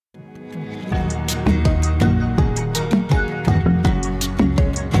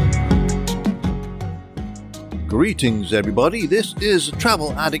Greetings, everybody. This is a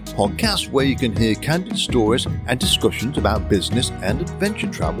Travel Addict podcast where you can hear candid stories and discussions about business and adventure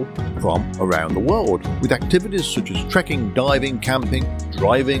travel from around the world, with activities such as trekking, diving, camping,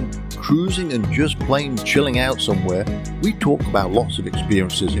 driving, cruising, and just plain chilling out somewhere. We talk about lots of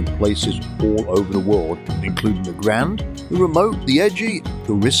experiences in places all over the world, including the grand, the remote, the edgy,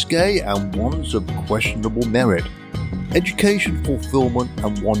 the risque, and ones of questionable merit. Education, fulfillment,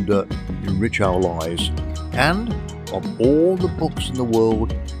 and wonder enrich our lives. And of all the books in the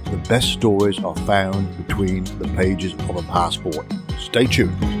world, the best stories are found between the pages of a passport. Stay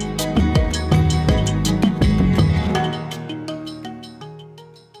tuned.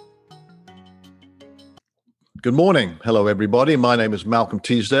 Good morning. Hello, everybody. My name is Malcolm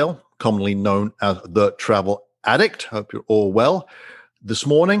Teasdale, commonly known as the Travel Addict. Hope you're all well. This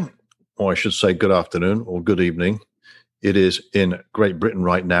morning, or I should say good afternoon or good evening, it is in Great Britain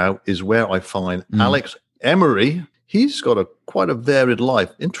right now, is where I find Alex Emery. He's got quite a varied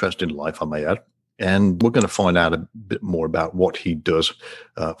life, interesting life, I may add. And we're going to find out a bit more about what he does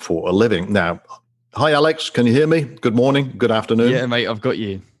for a living. Now, hi, Alex. Can you hear me? Good morning. Good afternoon. Yeah, mate, I've got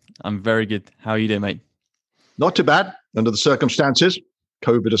you. I'm very good. How are you doing, mate? Not too bad under the circumstances,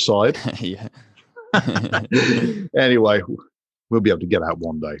 COVID aside. Yeah. Anyway, we'll be able to get out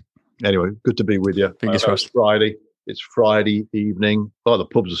one day. Anyway, good to be with you. Fingers crossed. It's Friday evening. Oh, the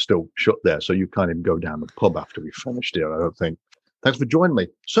pubs are still shut there, so you can't even go down the pub after we finished here, I don't think. Thanks for joining me.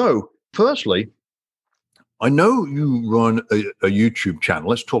 So, firstly, I know you run a YouTube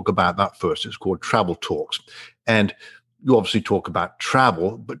channel. Let's talk about that first. It's called Travel Talks. And you obviously talk about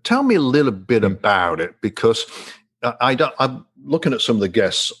travel, but tell me a little bit about it, because I'm looking at some of the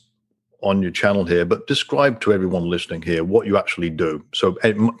guests on your channel here, but describe to everyone listening here what you actually do. So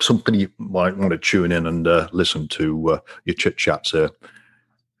somebody might want to tune in and listen to your chit chats here.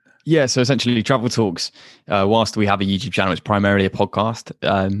 Yeah, so essentially Travel Talks, whilst we have a YouTube channel, it's primarily a podcast.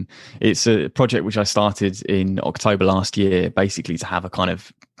 It's a project which I started in October last year, basically to have a kind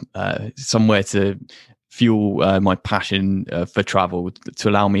of somewhere to fuel my passion for travel, to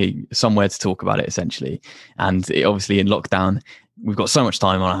allow me somewhere to talk about it, essentially. And obviously in lockdown, we've got so much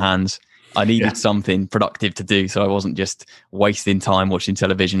time on our hands. I needed something productive to do, so I wasn't just wasting time watching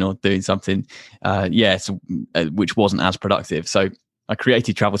television or doing something, which wasn't as productive. So I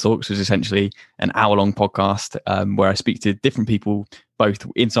created Travel Talks, which was essentially an hour-long podcast where I speak to different people, both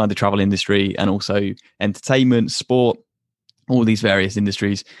inside the travel industry and also entertainment, sport, all these various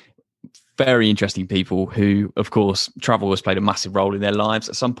industries. Very interesting people who, of course, travel has played a massive role in their lives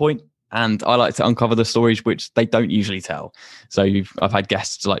at some point. And I like to uncover the stories which they don't usually tell. So I've had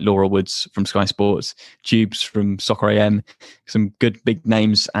guests like Laura Woods from Sky Sports, Tubes from Soccer AM, some good big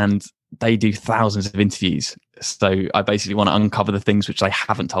names, and they do thousands of interviews. So I basically want to uncover the things which they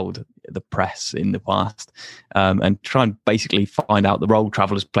haven't told the press in the past, and try and basically find out the role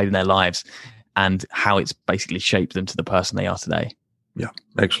travel has played in their lives and how it's basically shaped them to the person they are today. Yeah,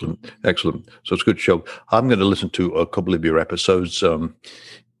 excellent. So it's a good show. I'm going to listen to a couple of your episodes.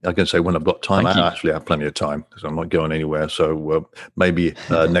 I can say when I've got time. I actually have plenty of time because I'm not going anywhere. So maybe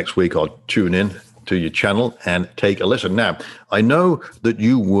next week I'll tune in to your channel and take a listen. Now, I know that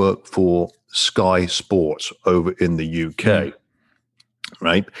you work for Sky Sports over in the UK,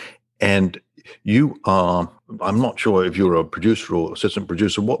 right? And you are, I'm not sure if you're a producer or assistant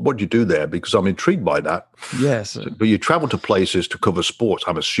producer. What do you do there? Because I'm intrigued by that. Yes. But you travel to places to cover sports,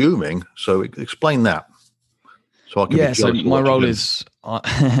 I'm assuming. So explain that. So my role is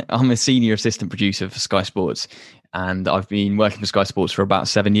I'm a senior assistant producer for Sky Sports, and I've been working for Sky Sports for about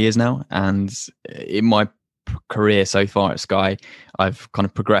 7 years now. And in my career so far at Sky, I've kind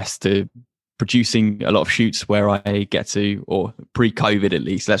of progressed to producing a lot of shoots where I get to, or pre-COVID at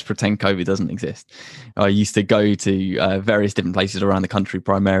least, let's pretend COVID doesn't exist. I used to go to various different places around the country,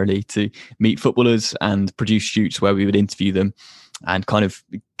 primarily to meet footballers and produce shoots where we would interview them and kind of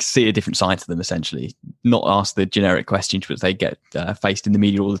see a different side to them, essentially. Not ask the generic questions which they get faced in the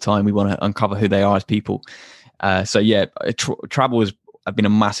media all the time. We want to uncover who they are as people. Travel has been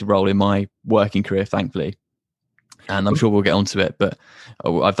a massive role in my working career, thankfully. And I'm sure we'll get onto it, but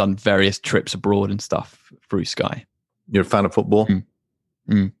I've done various trips abroad and stuff through Sky. You're a fan of football?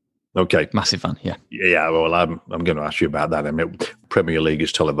 Okay. Massive fan, yeah. Yeah, well, I'm going to ask you about that. I mean, Premier League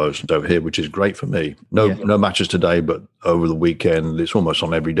is televised over here, which is great for me. No matches today, but over the weekend, it's almost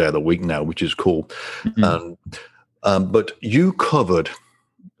on every day of the week now, which is cool. But you covered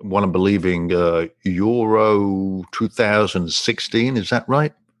what I'm believing Euro 2016, is that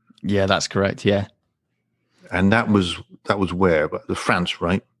right? Yeah, that's correct, yeah. And that was where? France,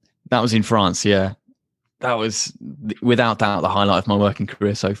 right? That was in France, yeah. that was without doubt the highlight of my working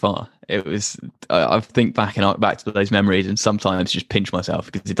career so far. It was, I think back to those memories and sometimes just pinch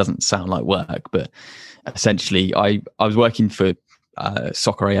myself because it doesn't sound like work. But essentially, I was working for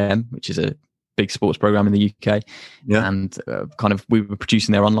Soccer AM, which is a big sports program in the UK. Yeah. And we were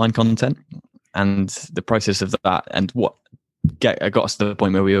producing their online content, and the process of that and what got us to the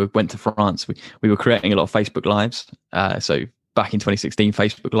point where we went to France. We were creating a lot of Facebook Lives. So back in 2016,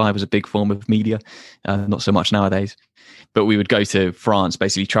 Facebook Live was a big form of media, not so much nowadays. But we would go to France,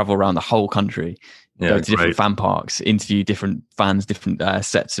 basically travel around the whole country, go to different fan parks, interview different fans, different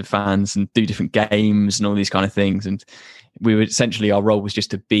sets of fans, and do different games and all these kind of things. And we would essentially, our role was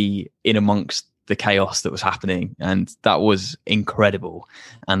just to be in amongst the chaos that was happening. And that was incredible.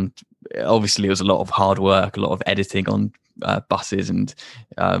 And obviously, it was a lot of hard work, a lot of editing on buses and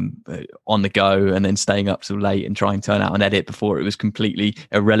on the go, and then staying up till late and trying to turn out an edit before it was completely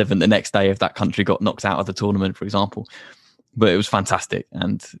irrelevant the next day if that country got knocked out of the tournament, for example. But it was fantastic,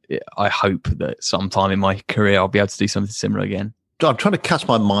 and I hope that sometime in my career I'll be able to do something similar again. I'm trying to cast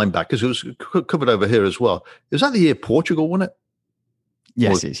my mind back because it was covered over here as well. Was that the year Portugal won it?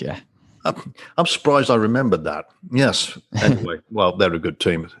 Yes, it is, yeah. I'm surprised I remembered that. Yes. Anyway, well, they're a good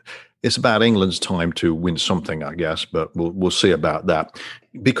team. It's about England's time to win something, I guess, but we'll see about that.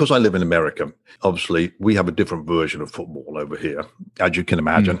 Because I live in America, obviously, we have a different version of football over here, as you can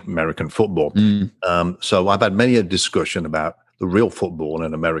imagine, American football. So I've had many a discussion about the real football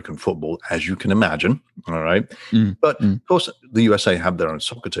and American football, as you can imagine, all right? But, of course, the USA have their own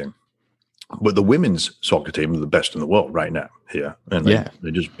soccer team. But the women's soccer team are the best in the world right now here. And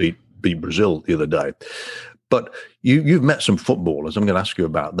they just beat Brazil the other day. But you've met some footballers. I'm going to ask you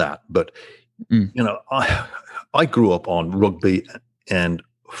about that. But, I grew up on rugby and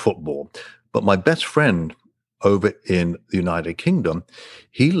football. But my best friend over in the United Kingdom,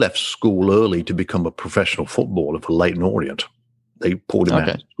 he left school early to become a professional footballer for Leyton Orient. They pulled him out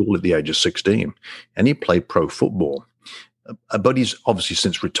of school at the age of 16, and he played pro football. But he's obviously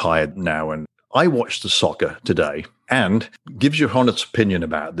since retired now. And I watched the soccer today, and gives your honest opinion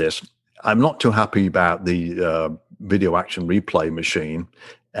about this. I'm not too happy about the video action replay machine.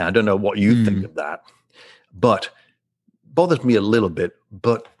 And I don't know what you think of that, but bothers me a little bit,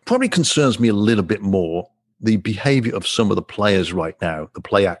 but probably concerns me a little bit more the behavior of some of the players right now, the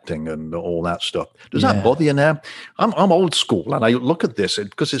play acting and all that stuff. Does that bother you now? I'm old school, and I look at this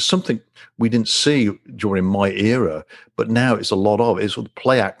because it's something we didn't see during my era, but now it's a lot of it. It's sort of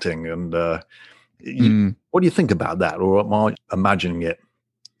play acting. And what do you think about that? Or am I imagining it?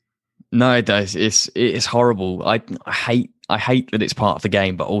 No, it does. It's horrible. I hate that it's part of the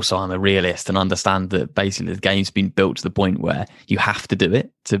game, but also I'm a realist and understand that basically the game's been built to the point where you have to do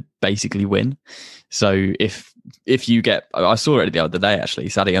it to basically win. So if you get, I saw it the other day actually,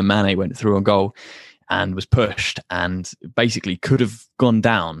 Sadio Mane went through on goal and was pushed and basically could have gone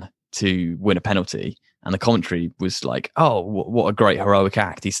down to win a penalty. And the commentary was like, oh, what a great heroic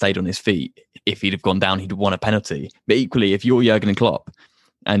act. He stayed on his feet. If he'd have gone down, he'd have won a penalty. But equally, if you're Jurgen Klopp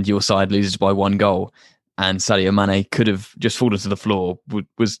and your side loses by one goal, and Sadio Mane could have just fallen to the floor,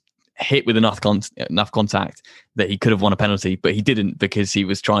 was hit with enough contact that he could have won a penalty, but he didn't because he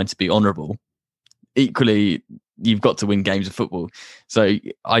was trying to be honourable. Equally, you've got to win games of football. So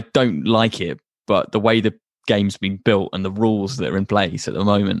I don't like it, but the way the game's been built and the rules that are in place at the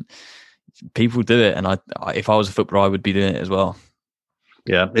moment, people do it. And I if I was a footballer, I would be doing it as well.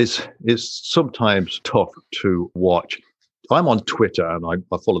 Yeah, it's sometimes tough to watch. I'm on Twitter and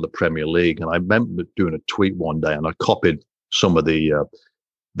I follow the Premier League, and I remember doing a tweet one day and I copied some of the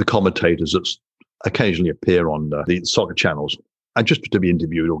commentators that occasionally appear on the soccer channels, and just to be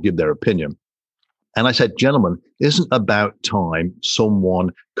interviewed or give their opinion. And I said, gentlemen, isn't about time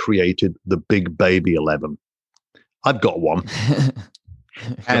someone created the big baby 11? I've got one.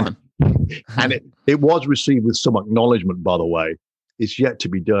 and it was received with some acknowledgement, by the way. It's yet to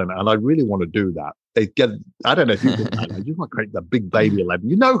be done, and I really want to do that. I don't know if you can. I just want to create the big baby 11.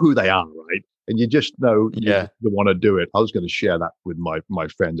 You know who they are, right? And you just know you want to do it. I was going to share that with my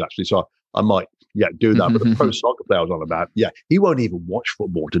friends actually, so I might do that. But the pro soccer player I was on about, he won't even watch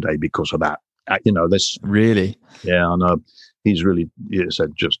football today because of that. This really, I know he's really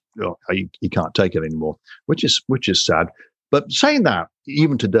said just he can't take it anymore, which is sad. But saying that,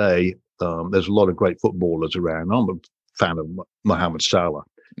 even today, there's a lot of great footballers around. I'm a fan of Mohamed Salah.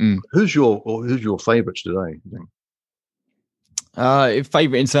 Who's your favourites today?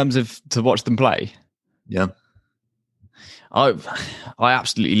 Favourite in terms of to watch them play? Yeah, I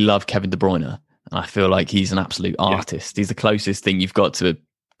absolutely love Kevin De Bruyne, and I feel like he's an absolute artist. He's the closest thing you've got to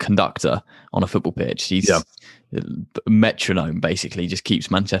conductor on a football pitch. He's a metronome, basically, just keeps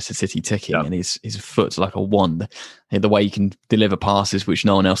Manchester City ticking, and his foot's like a wand. The way he can deliver passes which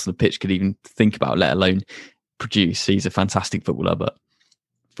no one else on the pitch could even think about, let alone produce. He's a fantastic footballer. But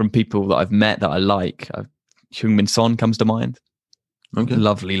from people that I've met that I like, Heung-min Son comes to mind. Okay.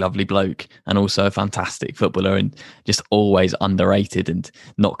 Lovely bloke, and also a fantastic footballer, and just always underrated and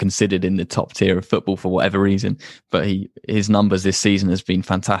not considered in the top tier of football for whatever reason. But his numbers this season has been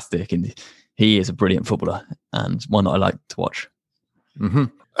fantastic, and he is a brilliant footballer and one that I like to watch. Mm-hmm.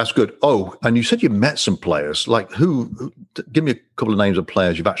 That's good. Oh, and you said you met some players. Like who? Give me a couple of names of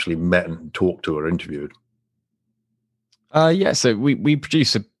players you've actually met and talked to or interviewed. So we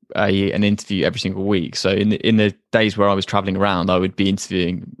produce an interview every single week. So in the days where I was traveling around, I would be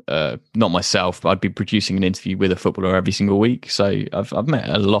interviewing, not myself, but I'd be producing an interview with a footballer every single week. So I've met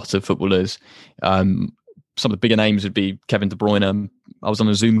a lot of footballers. Some of the bigger names would be Kevin De Bruyne. I was on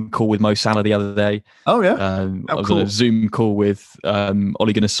a Zoom call with Mo Salah the other day. Oh yeah, I was on a Zoom call with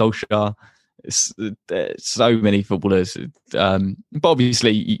Ole Gunnar Solskjaer. So many footballers, but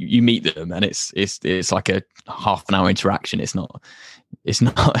obviously you meet them, and it's like a half an hour interaction. It's not.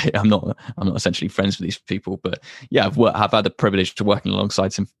 I'm not essentially friends with these people, but yeah, I've had the privilege to working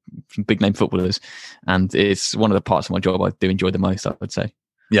alongside some big name footballers, and it's one of the parts of my job I do enjoy the most, I would say.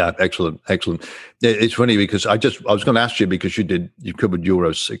 Yeah, excellent. It's funny because I was going to ask you, because you covered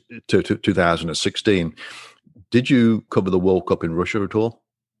Euros 2016. Did you cover the World Cup in Russia at all?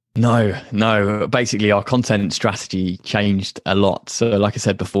 No. Basically, our content strategy changed a lot. So, like I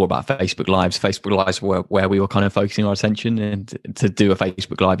said before about Facebook Lives were where we were kind of focusing our attention. And to do a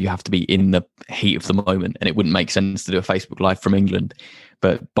Facebook Live, you have to be in the heat of the moment, and it wouldn't make sense to do a Facebook Live from England.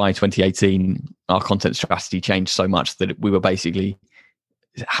 But by 2018, our content strategy changed so much that we were basically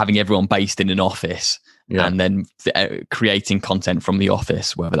having everyone based in an office, and then creating content from the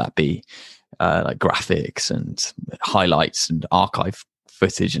office, whether that be like graphics and highlights and archive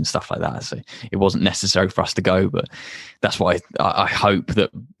footage and stuff like that. So it wasn't necessary for us to go, but that's why I hope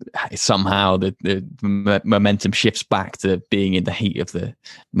that somehow the momentum shifts back to being in the heat of the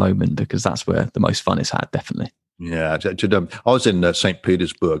moment, because that's where the most fun is had, definitely. Yeah, I was in St.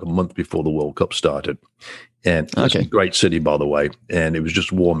 Petersburg a month before the World Cup started, and it's a great city, by the way, and it was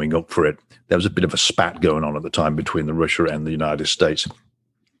just warming up for it. There was a bit of a spat going on at the time between Russia and the United States.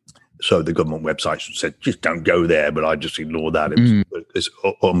 So the government websites said, just don't go there, but I just ignored that. It's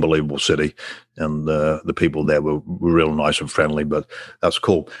an unbelievable city, and the people there were real nice and friendly, but that's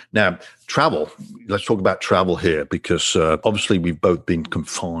cool. Now, travel. Let's talk about travel here, because obviously we've both been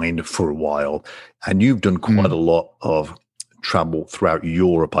confined for a while, and you've done quite a lot of travel throughout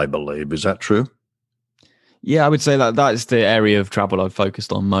Europe, I believe. Is that true? Yeah, I would say that is the area of travel I've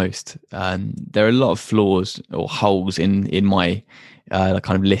focused on most. There are a lot of flaws or holes in my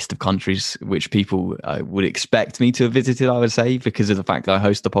kind of list of countries which people would expect me to have visited, I would say, because of the fact that I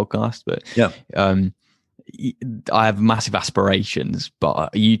host the podcast. But I have massive aspirations,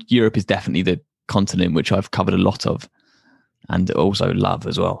 but Europe is definitely the continent which I've covered a lot of, and also love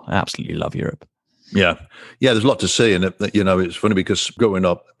as well. I absolutely love Europe. Yeah, there's a lot to see, and it's funny because growing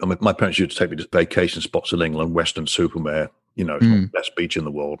up, my parents used to take me to vacation spots in England, Weston-super-Mare. It's not the best beach in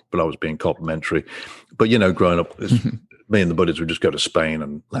the world, but I was being complimentary. But growing up, me and the buddies would just go to Spain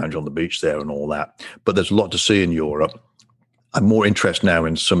and lounge on the beach there and all that. But there's a lot to see in Europe. I'm more interested now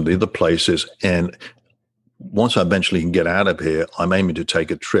in some of the other places, and once I eventually can get out of here, I'm aiming to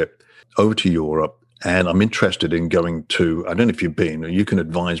take a trip over to Europe, and I'm interested in going to, I don't know if you've been, you can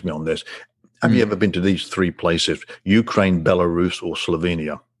advise me on this. Have you ever been to these three places, Ukraine, Belarus, or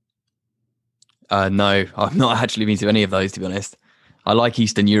Slovenia? No, I've not actually been to any of those, to be honest. I like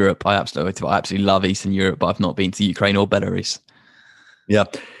Eastern Europe. I absolutely love Eastern Europe, but I've not been to Ukraine or Belarus. Yeah,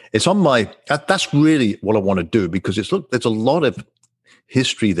 it's on that's really what I want to do, because there's a lot of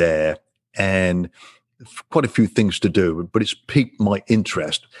history there and quite a few things to do, but it's piqued my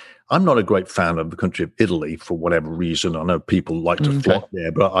interest. I'm not a great fan of the country of Italy for whatever reason. I know people like to flock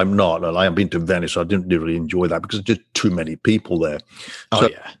there, but I'm not. And I have been to Venice. I didn't really enjoy that because there's just too many people there. So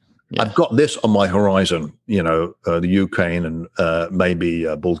I've got this on my horizon, the Ukraine and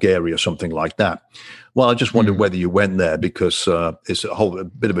maybe Bulgaria, something like that. Well, I just wondered whether you went there, because it's a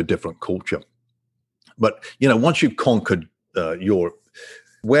bit of a different culture. But, once you've conquered Europe,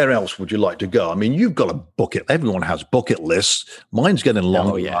 where else would you like to go? I mean, you've got a bucket. Everyone has bucket lists. Mine's getting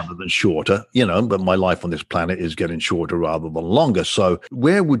longer rather than shorter, but my life on this planet is getting shorter rather than longer. So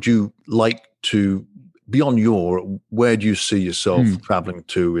where would you like to, beyond Europe, where do you see yourself traveling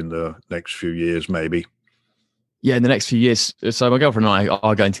to in the next few years, maybe? Yeah, in the next few years. So my girlfriend and I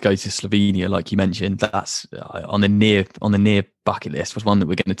are going to go to Slovenia, like you mentioned. That's on the near bucket list. Was one that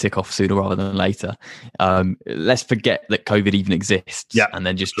we're going to tick off sooner rather than later. Let's forget that COVID even exists, and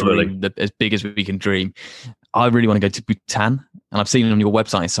then just dream as big as we can dream. I really want to go to Bhutan, and I've seen it on your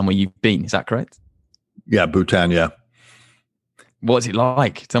website somewhere you've been. Is that correct? Yeah, Bhutan. Yeah. What's it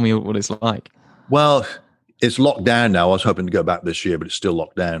like? Tell me what it's like. Well, it's locked down now. I was hoping to go back this year, but it's still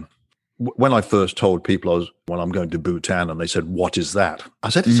locked down. When I first told people I'm going to Bhutan, and they said, "What is that?" I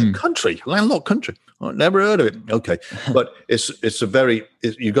said, "It's a country, landlocked country. I've never heard of it." Okay, but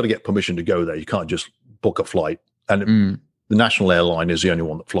you've got to get permission to go there. You can't just book a flight. And the national airline is the only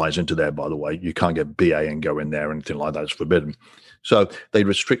one that flies into there, by the way. You can't get BA and go in there or anything like that. It's forbidden. So they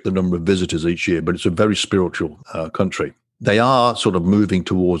restrict the number of visitors each year, but it's a very spiritual country. They are sort of moving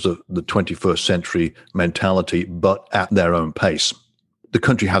towards the 21st century mentality, but at their own pace. The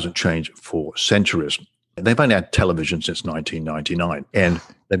country hasn't changed for centuries. They've only had television since 1999, and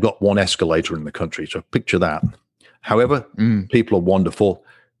they've got one escalator in the country. So picture that. However, people are wonderful.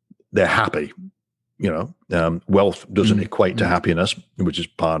 They're happy. Wealth doesn't equate to happiness, which is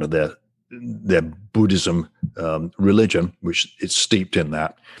part of their Buddhism religion, which is steeped in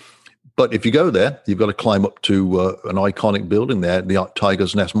that. But if you go there, you've got to climb up to an iconic building there, the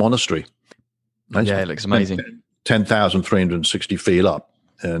Tiger's Nest Monastery. Yeah, it looks amazing. 10,360 feet up.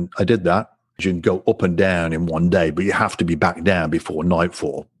 And I did that. You can go up and down in one day, but you have to be back down before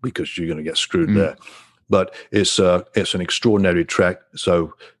nightfall because you're going to get screwed there. But it's an extraordinary trek.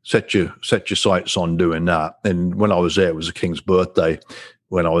 So set your sights on doing that. And when I was there, it was the King's birthday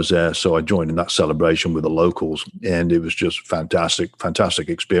when I was there. So I joined in that celebration with the locals, and it was just fantastic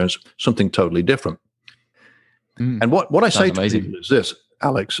experience, something totally different. And what I say to people is this,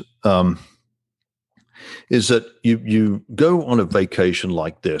 Alex, is that you go on a vacation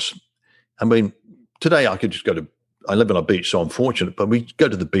like this. I mean, today I could just I live on a beach, so I'm fortunate, but we go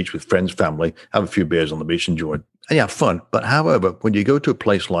to the beach with friends, family, have a few beers on the beach, enjoy it, and you have fun. But however, when you go to a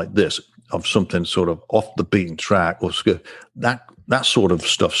place like this, of something sort of off the beaten track, or that sort of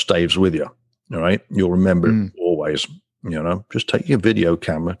stuff stays with you, all right? You'll remember it always, Just take your video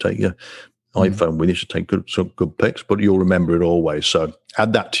camera, take your iPhone with you to take some good pics, but you'll remember it always. So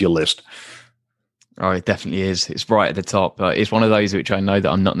add that to your list. Oh, it definitely is. It's right at the top. It's one of those which I know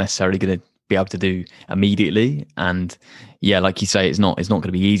that I'm not necessarily going to be able to do immediately. And yeah, like you say, it's not going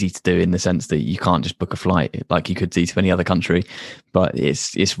to be easy to do in the sense that you can't just book a flight like you could do to any other country. But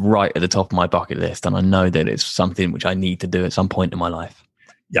it's right at the top of my bucket list. And I know that it's something which I need to do at some point in my life.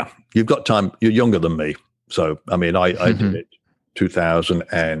 Yeah, you've got time. You're younger than me. So, I mean, I did it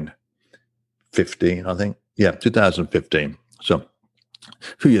 2015, I think. Yeah, 2015. So a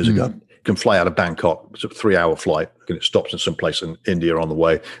few years ago. You can fly out of Bangkok. It's a 3-hour flight, and it stops in some place in India on the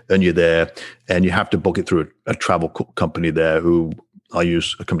way. Then you're there, and you have to book it through a travel company there. Who I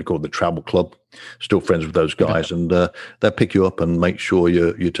use a company called the Travel Club. Still friends with those guys, and they'll pick you up and make sure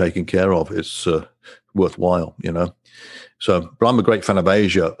you're taken care of. It's worthwhile, So, but I'm a great fan of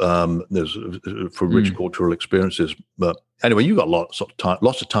Asia. There's for rich cultural experiences. But anyway, you got lots of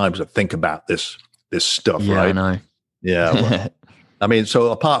time to think about this stuff, yeah, right? I know. Yeah. Well, I mean,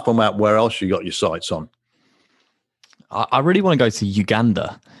 so apart from that, where else you got your sights on? I really want to go to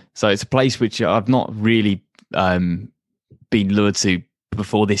Uganda. So it's a place which I've not really been lured to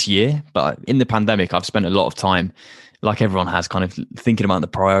before this year. But in the pandemic, I've spent a lot of time, like everyone has, kind of thinking about the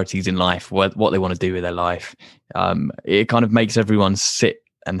priorities in life, what they want to do with their life. It kind of makes everyone sit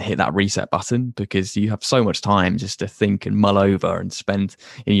and hit that reset button because you have so much time just to think and mull over and spend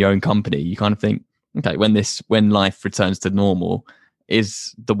in your own company. You kind of think, okay, when life returns to normal,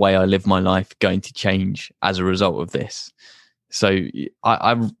 is the way I live my life going to change as a result of this? So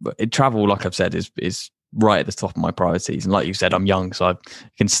I travel, like I've said, is right at the top of my priorities. And like you said, I'm young, so I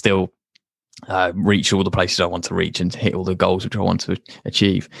can still reach all the places I want to reach and hit all the goals which I want to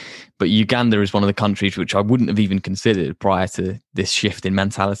achieve. But Uganda is one of the countries which I wouldn't have even considered prior to this shift in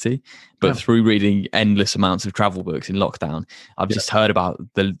mentality. But through reading endless amounts of travel books in lockdown, I've just heard about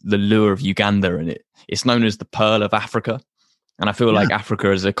the lure of Uganda, and it's known as the Pearl of Africa. And I feel like Africa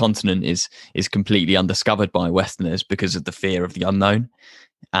as a continent is completely undiscovered by Westerners because of the fear of the unknown.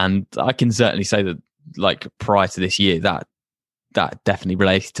 And I can certainly say that, like, prior to this year, that definitely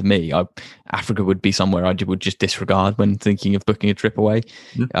related to me. Africa would be somewhere I would just disregard when thinking of booking a trip away.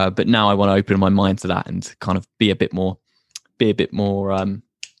 But now I want to open my mind to that and kind of be a bit more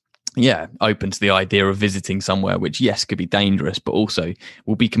open to the idea of visiting somewhere which, yes, could be dangerous, but also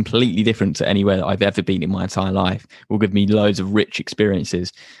will be completely different to anywhere that I've ever been in my entire life. Will give me loads of rich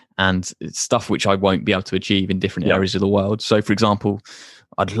experiences and stuff which I won't be able to achieve in different areas of the world. So, for example,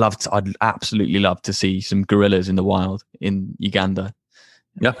 I'd absolutely love to see some gorillas in the wild in Uganda.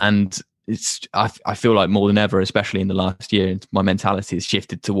 Yeah. And I feel like more than ever, especially in the last year, my mentality has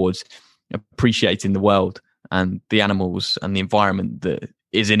shifted towards appreciating the world and the animals and the environment that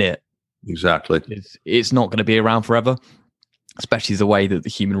is in it. Exactly. It's not going to be around forever, especially the way that the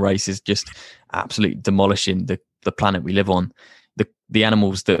human race is just absolutely demolishing the planet we live on. The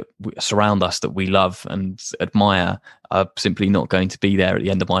animals that surround us, that we love and admire, are simply not going to be there at the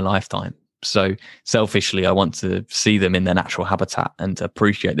end of my lifetime. So selfishly, I want to see them in their natural habitat and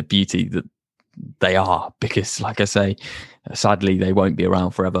appreciate the beauty that they are, because like I say, sadly, they won't be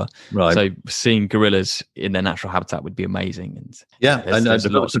around forever. Right. So seeing gorillas in their natural habitat would be amazing. And there's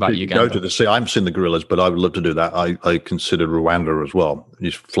lots about Uganda. Go to the sea. I haven't seen the gorillas, but I would love to do that. I consider Rwanda as well.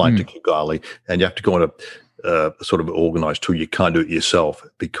 You fly to Kigali, and you have to go on a sort of organized tour. You can't do it yourself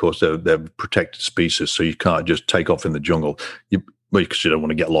because they're protected species, so you can't just take off in the jungle. Because you don't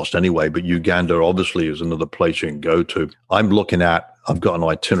want to get lost anyway. But Uganda obviously is another place you can go to. I've got an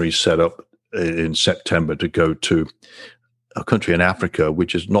itinerary set up in September to go to a country in Africa,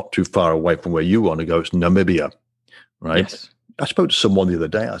 which is not too far away from where you want to go. It's Namibia, right? Yes. I spoke to someone the other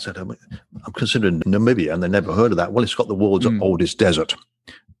day. I said, I'm considering Namibia, and they never heard of that. Well, it's got the world's oldest desert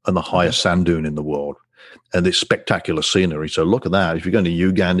and the highest sand dune in the world. And it's spectacular scenery. So look at that. If you're going to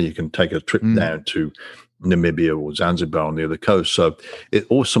Uganda, you can take a trip down to Namibia or Zanzibar on the other coast. So it's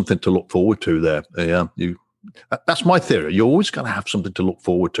always something to look forward to there. Yeah, that's my theory. You're always going to have something to look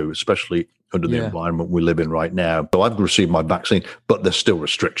forward to, especially under the environment we live in right now. So I've received my vaccine, but there's still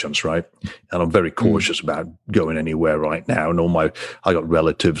restrictions, right? And I'm very cautious about going anywhere right now. And I got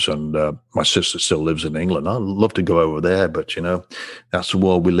relatives, and my sister still lives in England. I'd love to go over there, but that's the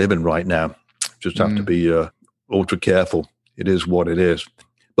world we live in right now. Just have to be ultra careful. It is what it is.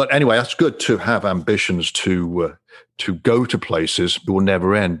 But anyway, that's good to have ambitions to go to places that will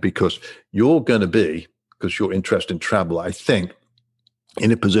never end, because you're going to be, because you're interested in travel, I think, in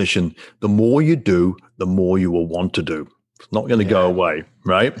a position, the more you do, the more you will want to do. It's not going to go away,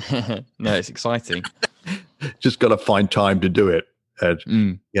 right? No, it's exciting. Just got to find time to do it.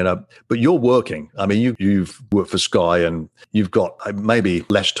 And, but you're working. I mean, you've worked for Sky, and you've got maybe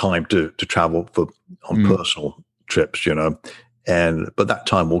less time to travel on personal trips, but that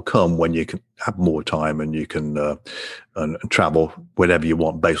time will come when you can have more time and you can and travel whenever you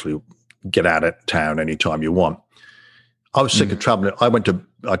want. Basically, get out of town anytime you want. I was sick of traveling.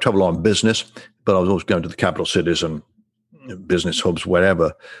 I travel on business, but I was always going to the capital cities and business hubs,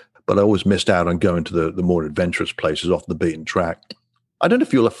 wherever. But I always missed out on going to the more adventurous places off the beaten track. I don't know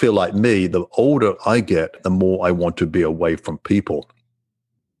if you'll feel like me. The older I get, the more I want to be away from people.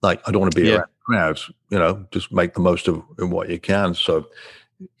 Like, I don't want to be around crowds, just make the most of what you can. So,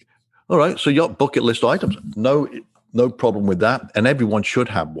 all right. So your bucket list items, no problem with that. And everyone should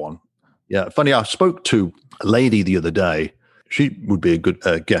have one. Yeah. Funny, I spoke to a lady the other day. She would be a good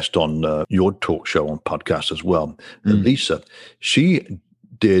guest on your talk show on podcast as well. Lisa, she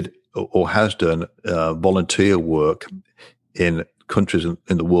did or has done volunteer work in countries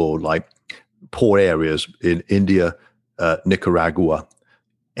in the world, like poor areas in India, Nicaragua,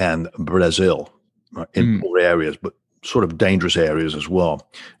 and Brazil, right, in poor areas, but sort of dangerous areas as well.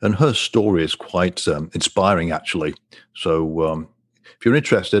 And her story is quite inspiring, actually. So if you're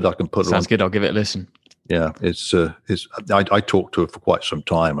interested, I can put it on. Sounds good. I'll give it a listen. Yeah, I talked to her for quite some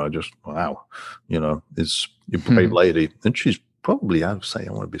time. I just, wow, it's a brave lady. And she's probably, I want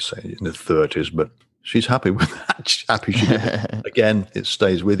to be saying in the 30s, but she's happy with that. She's happy she did it. Again, it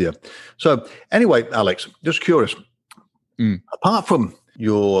stays with you. So anyway, Alex, just curious, apart from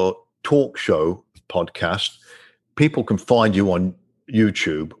your talk show podcast, people can find you on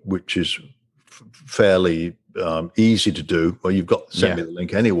YouTube, which is fairly easy to do. Well, you've got to send me the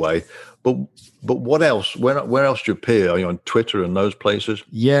link anyway. But what else? Where else do you appear? Are you on Twitter and those places?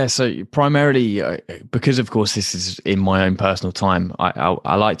 Yeah, so primarily because, of course, this is in my own personal time.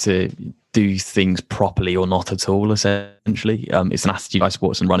 I like to do things properly or not at all, essentially. It's an attitude I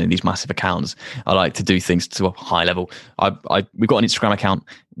sports and running these massive accounts. I like to do things to a high level. We've got an Instagram account,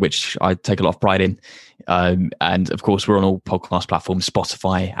 which I take a lot of pride in. And of course, we're on all podcast platforms,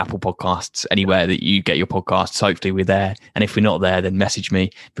 Spotify, Apple Podcasts, anywhere that you get your podcasts. Hopefully we're there. And if we're not there, then message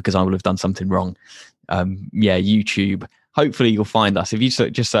me, because I will have done something wrong. YouTube. Hopefully you'll find us. If you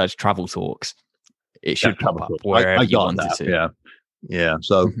just search Travel Talks, it should pop up wherever you want it to. Yeah.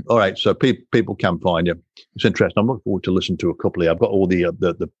 So, all right. So people can find you. It's interesting. I'm looking forward to listen to a couple of. I've got all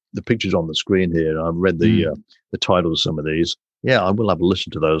the pictures on the screen here. I've read the titles of some of these. Yeah, I will have a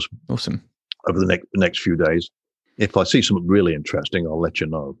listen to those. Awesome. Over the next few days. If I see something really interesting, I'll let you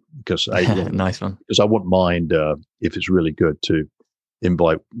know, because nice one. Because I wouldn't mind if it's really good to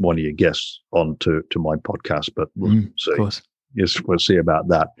invite one of your guests on to my podcast, but we'll see. Of course. Yes, we'll see about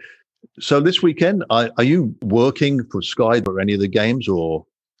that. So this weekend, are you working for Sky for any of the games or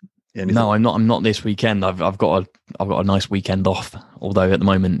anything? No, I'm not. I'm not this weekend. I've got a nice weekend off. Although at the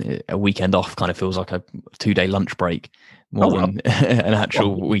moment, a weekend off kind of feels like a 2-day lunch break more than an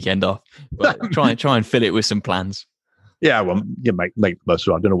actual weekend off. But try and fill it with some plans. Yeah, well, you make the most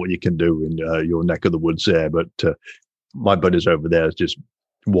of it. I don't know what you can do in your neck of the woods there, but my buddies over there is just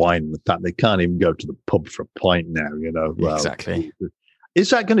whining the fact they can't even go to the pub for a pint now. Well, exactly. Is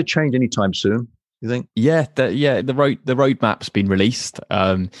that going to change anytime soon, you think? Yeah, the roadmap's been released.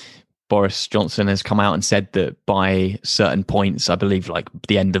 Boris Johnson has come out and said that by certain points, I believe like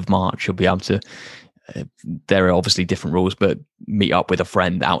the end of March, you'll be able to, there are obviously different rules, but meet up with a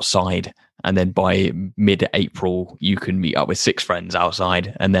friend outside. And then by mid-April, you can meet up with 6 friends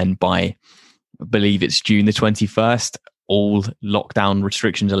outside. And then by, I believe it's June the 21st, all lockdown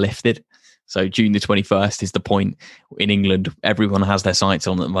restrictions are lifted. So June the 21st is the point. In England, everyone has their sights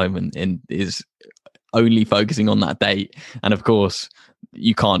on at the moment and is only focusing on that date. And of course,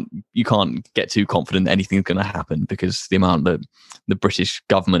 you can't get too confident that anything's going to happen, because the amount that the British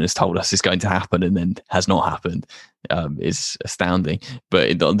government has told us is going to happen and then has not happened is astounding.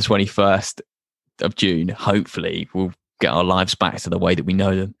 But on the 21st of June, hopefully we'll get our lives back to the way that we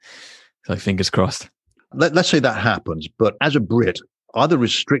know them. So fingers crossed. Let's say that happens. But as a Brit, are there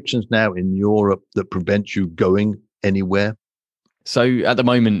restrictions now in Europe that prevent you going anywhere? So at the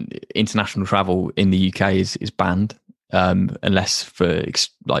moment, international travel in the UK is banned, unless for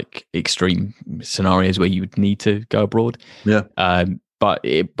extreme scenarios where you would need to go abroad. Yeah. But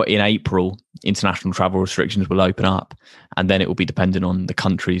in April, international travel restrictions will open up, and then it will be dependent on the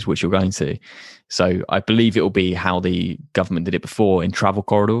countries which you're going to. So I believe it will be how the government did it before in travel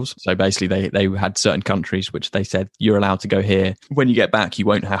corridors. So basically they had certain countries which they said, you're allowed to go here. When you get back, you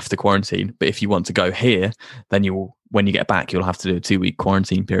won't have to quarantine. But if you want to go here, then when you get back, you'll have to do a 2-week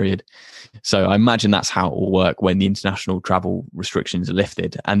quarantine period. So I imagine that's how it will work when the international travel restrictions are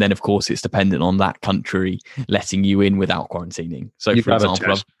lifted. And then, of course, it's dependent on that country letting you in without quarantining. So, for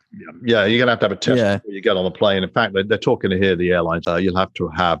example, you're going to have a test before you get on the plane. In fact, they're talking here, the airlines, you'll have to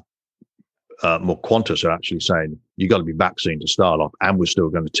have more. Qantas are actually saying you got to be vaccinated to start off, and we're still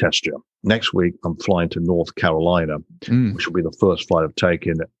going to test you. Next week, I'm flying to North Carolina, which will be the first flight I've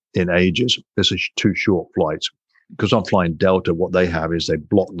taken in ages. This is 2 short flights. Because I'm flying Delta, what they have is they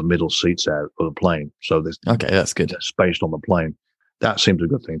block the middle seats out of the plane. So there's that's good. Space on the plane. That seems a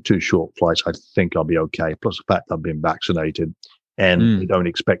good thing. 2 short flights, I think I'll be okay. Plus the fact I've been vaccinated, and they don't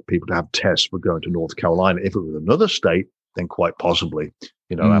expect people to have tests for going to North Carolina. If it was another state, then quite possibly,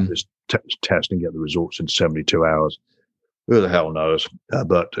 have this test and get the results in 72 hours. Who the hell knows?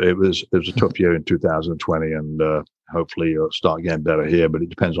 But it was a tough year in 2020, and hopefully it'll start getting better here. But it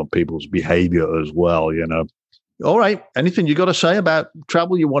depends on people's behavior as well, All right. Anything you got to say about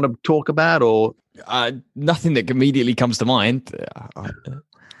travel you want to talk about, or nothing that immediately comes to mind?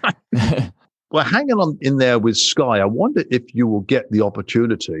 Well, hanging on in there with Sky, I wonder if you will get the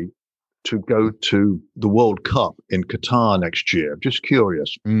opportunity to go to the World Cup in Qatar next year. Just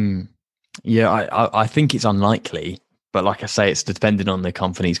curious. Yeah, I think it's unlikely. But like I say, it's dependent on the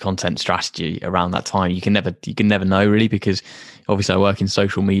company's content strategy around that time. You can never know really, because obviously I work in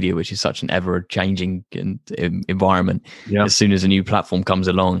social media, which is such an ever-changing environment. Yeah. As soon as a new platform comes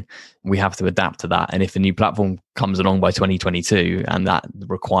along, we have to adapt to that. And if a new platform comes along by 2022 and that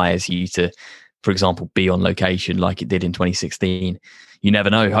requires you to, for example, be on location like it did in 2016, you never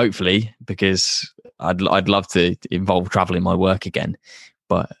know, hopefully, because I'd love to involve travel in my work again.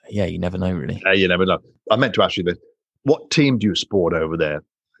 But yeah, you never know really. You never know. I meant to ask you this. What team do you support over there?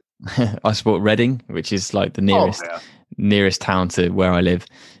 I support Reading, which is like the nearest town to where I live.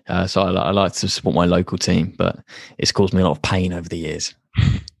 So I like to support my local team, but it's caused me a lot of pain over the years.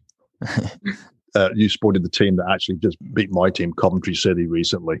 You supported the team that actually just beat my team, Coventry City,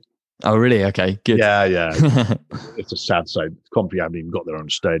 recently. Oh, really? Okay, good. Yeah. It's a sad sight. Coventry haven't even got their own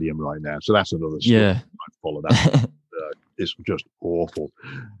stadium right now. So that's another story. Yeah. I follow that. It's just awful.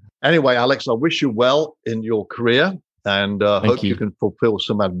 Anyway, Alex, I wish you well in your career. And hope you can fulfill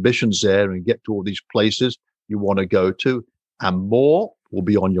some ambitions there and get to all these places you want to go to. And more will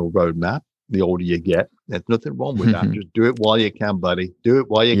be on your roadmap the older you get. There's nothing wrong with that. Just do it while you can, buddy. Do it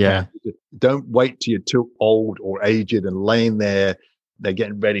while you can. Don't wait till you're too old or aged and laying there. They're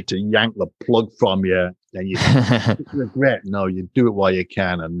getting ready to yank the plug from you. And you regret. No, you do it while you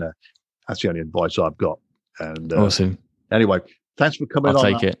can. And that's the only advice I've got. And awesome. Anyway, thanks for coming on.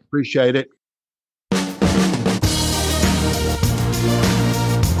 I'll take it. Appreciate it.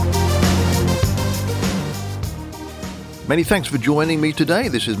 Many thanks for joining me today.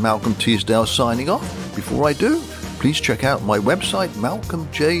 This is Malcolm Teasdale signing off. Before I do, please check out my website,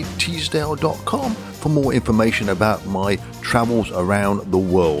 malcolmjteasdale.com, for more information about my travels around the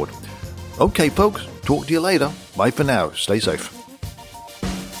world. Okay, folks, talk to you later. Bye for now. Stay safe.